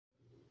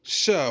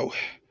So,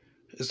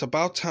 it's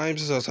about time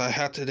since I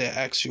had to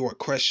ask you a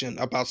question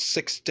about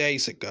 6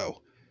 days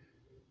ago.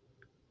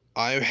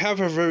 I have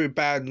a very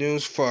bad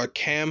news for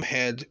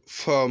Camhead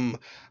from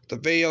the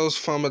videos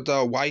from the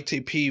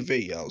YTP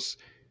videos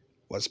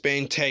was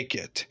being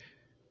taken.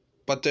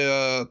 But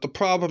the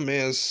problem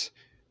is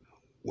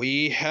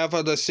we have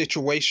the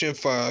situation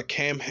for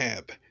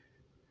Camhead.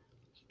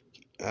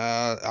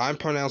 I'm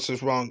pronouncing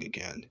this wrong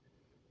again.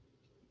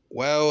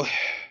 Well,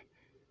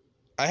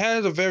 I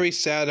had a very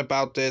sad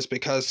about this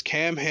because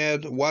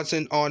Camhead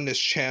wasn't on this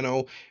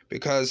channel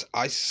because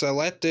I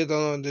selected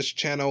on this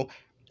channel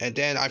and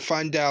then I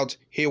find out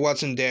he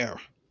wasn't there.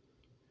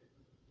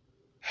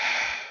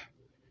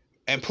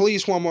 And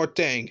please, one more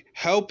thing,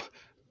 help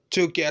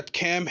to get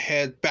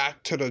Camhead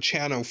back to the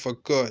channel for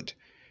good.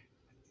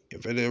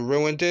 If it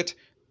ruined it,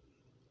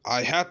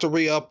 I have to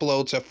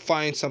re-upload to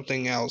find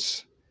something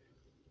else.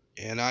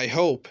 And I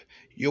hope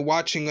you're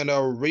watching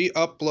the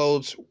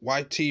re-uploads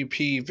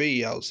YTP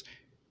videos.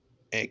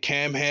 And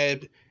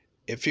Camhead,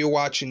 if you're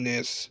watching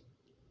this,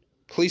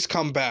 please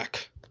come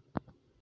back.